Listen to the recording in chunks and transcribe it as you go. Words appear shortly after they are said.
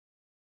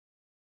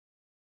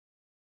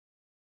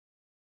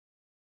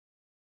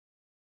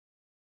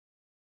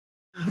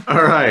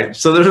All right.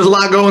 So there's a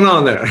lot going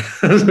on there.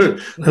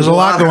 There's a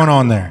lot going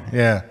on there.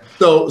 Yeah.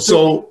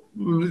 So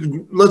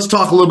let's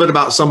talk a little bit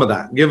about some of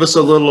that. Give us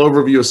a little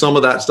overview of some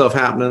of that stuff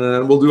happening, and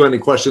then we'll do any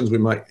questions we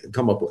might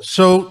come up with.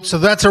 So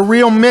that's a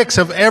real mix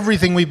of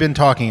everything we've been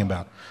talking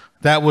about.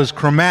 That was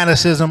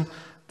chromaticism.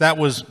 That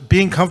was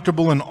being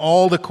comfortable in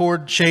all the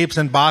chord shapes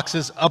and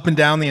boxes up and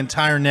down the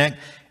entire neck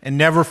and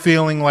never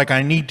feeling like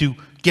I need to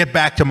get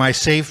back to my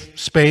safe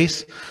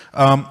space.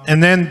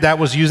 And then that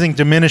was using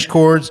diminished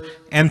chords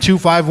and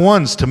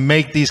 2-5-1s to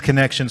make these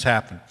connections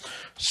happen.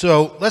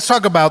 So let's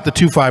talk about the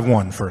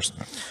 2-5-1 first.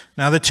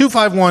 Now the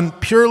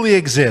 2-5-1 purely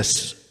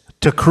exists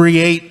to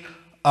create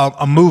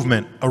a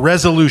movement, a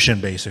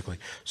resolution basically.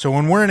 So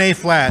when we're in A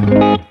flat,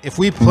 if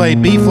we play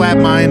B flat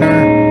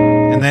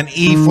minor and then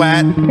E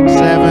flat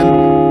 7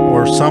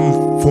 or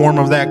some form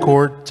of that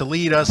chord to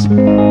lead us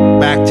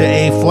back to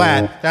A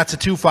flat, that's a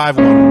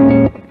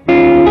 2-5-1.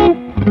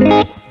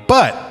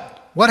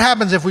 But what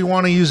happens if we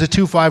want to use a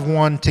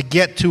 2-5-1 to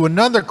get to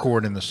another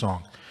chord in the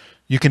song?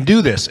 You can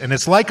do this, and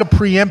it's like a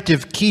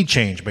preemptive key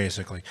change,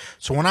 basically.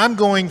 So when I'm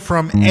going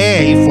from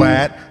A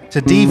flat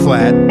to D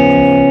flat,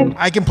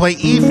 I can play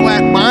E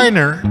flat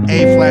minor,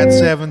 A flat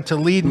 7 to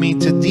lead me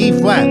to D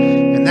flat.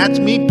 And that's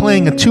me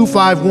playing a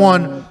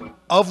 2-5-1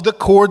 of the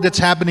chord that's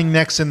happening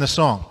next in the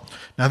song.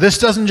 Now this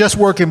doesn't just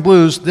work in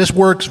blues, this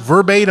works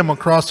verbatim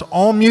across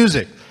all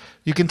music.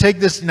 You can take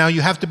this, now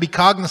you have to be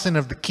cognizant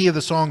of the key of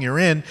the song you're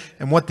in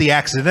and what the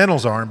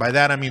accidentals are, and by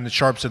that I mean the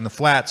sharps and the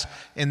flats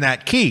in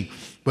that key.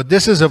 But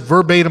this is a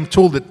verbatim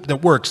tool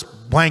that works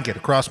blanket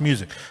across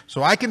music.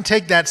 So I can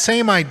take that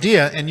same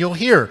idea and you'll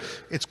hear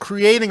it's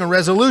creating a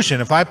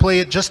resolution. If I play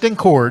it just in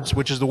chords,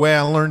 which is the way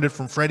I learned it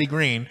from Freddie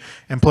Green,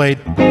 and played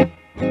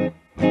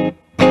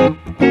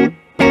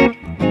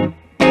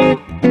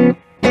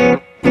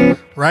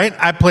right?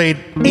 I played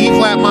E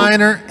flat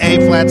minor,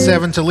 A flat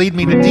 7 to lead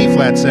me to D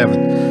flat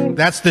 7.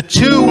 That's the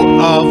 2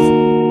 of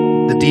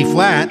the D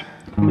flat,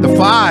 the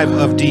 5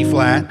 of D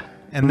flat,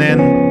 and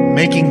then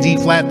making D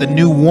flat the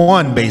new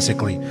 1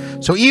 basically.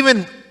 So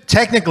even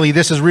technically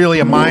this is really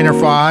a minor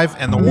 5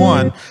 and the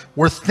 1.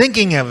 We're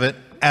thinking of it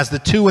as the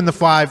 2 and the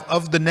 5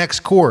 of the next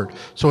chord.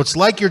 So it's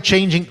like you're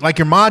changing, like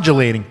you're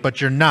modulating, but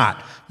you're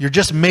not. You're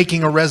just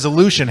making a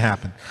resolution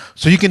happen.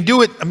 So you can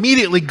do it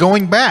immediately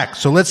going back.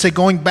 So let's say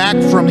going back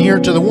from here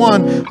to the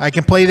 1, I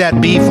can play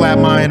that B flat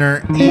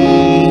minor,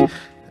 E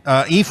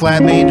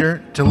flat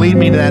major to lead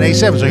me to that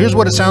A7. So here's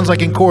what it sounds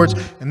like in chords,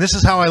 and this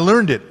is how I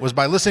learned it, was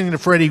by listening to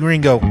Freddie Green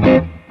go.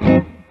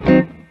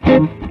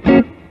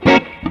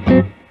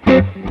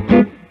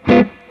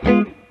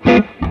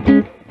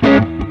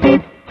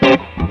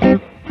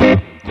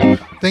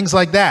 Things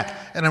like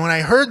that. And when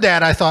I heard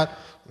that, I thought,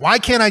 why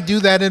can't I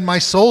do that in my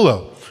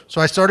solo? So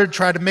I started to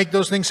try to make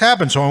those things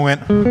happen. So I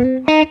went.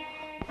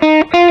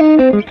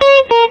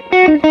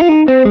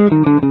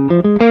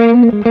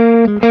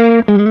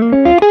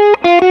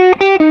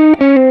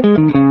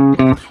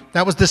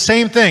 That was the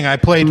same thing. I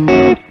played,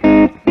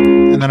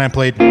 and then I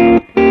played.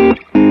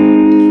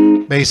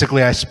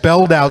 Basically, I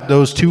spelled out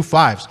those 2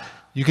 5s.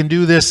 You can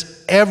do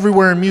this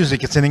everywhere in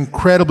music. It's an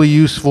incredibly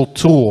useful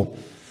tool.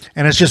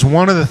 And it's just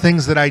one of the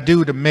things that I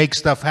do to make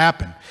stuff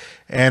happen.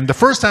 And the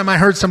first time I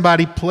heard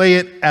somebody play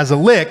it as a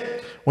lick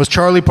was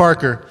Charlie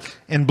Parker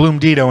in Bloom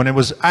Dito. And it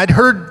was, I'd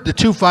heard the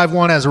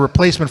 2-5-1 as a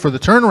replacement for the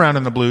turnaround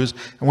in the blues,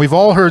 and we've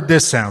all heard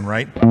this sound,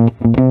 right?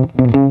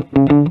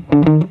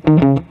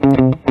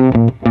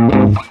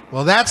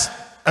 Well, that's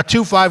a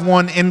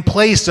 2-5-1 in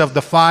place of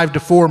the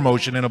 5-4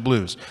 motion in a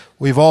blues.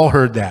 We've all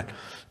heard that.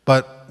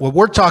 But what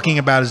we're talking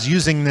about is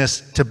using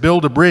this to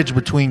build a bridge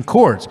between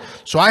chords.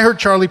 So I heard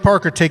Charlie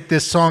Parker take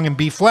this song in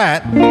B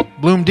flat,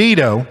 Bloom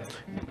Dito,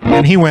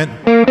 and he went.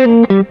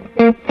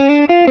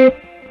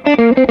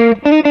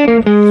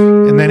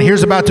 And then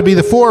here's about to be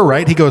the 4,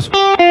 right? He goes.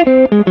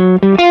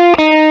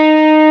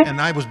 And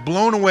I was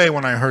blown away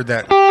when I heard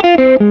that.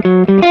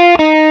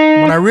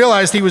 What I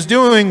realized he was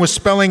doing was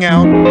spelling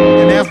out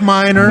an F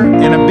minor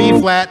and a B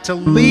flat to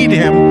lead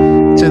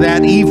him to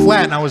that E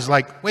flat. And I was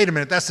like, wait a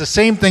minute, that's the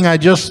same thing I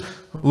just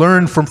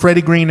learned from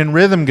Freddie Green in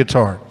rhythm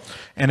guitar.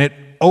 And it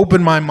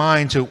opened my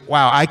mind to,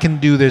 wow, I can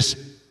do this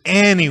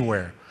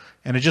anywhere.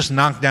 And it just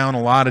knocked down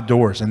a lot of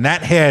doors. And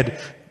that head,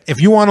 if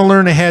you want to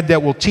learn a head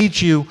that will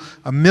teach you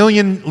a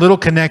million little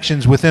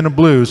connections within a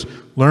blues,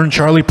 learn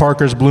Charlie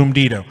Parker's Bloom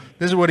Dito.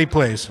 This is what he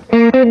plays.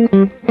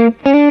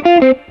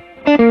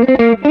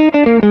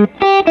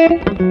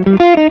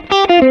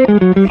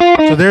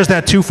 So there's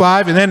that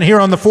 2-5, and then here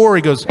on the 4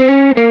 he goes.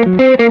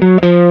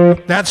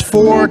 That's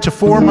 4 to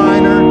 4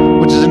 minor,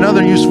 which is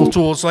another useful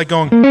tool. It's like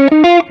going.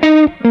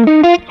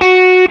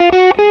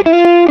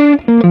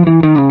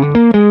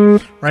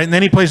 Right, and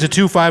then he plays a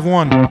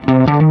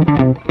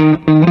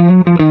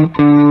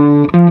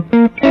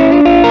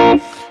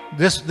 2-5-1.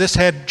 This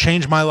head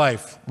changed my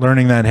life,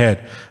 learning that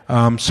head.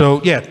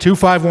 So yeah,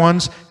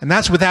 2-5-1s, and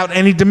that's without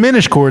any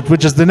diminished chords,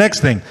 which is the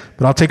next thing.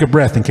 But I'll take a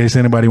breath in case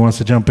anybody wants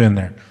to jump in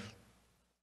there.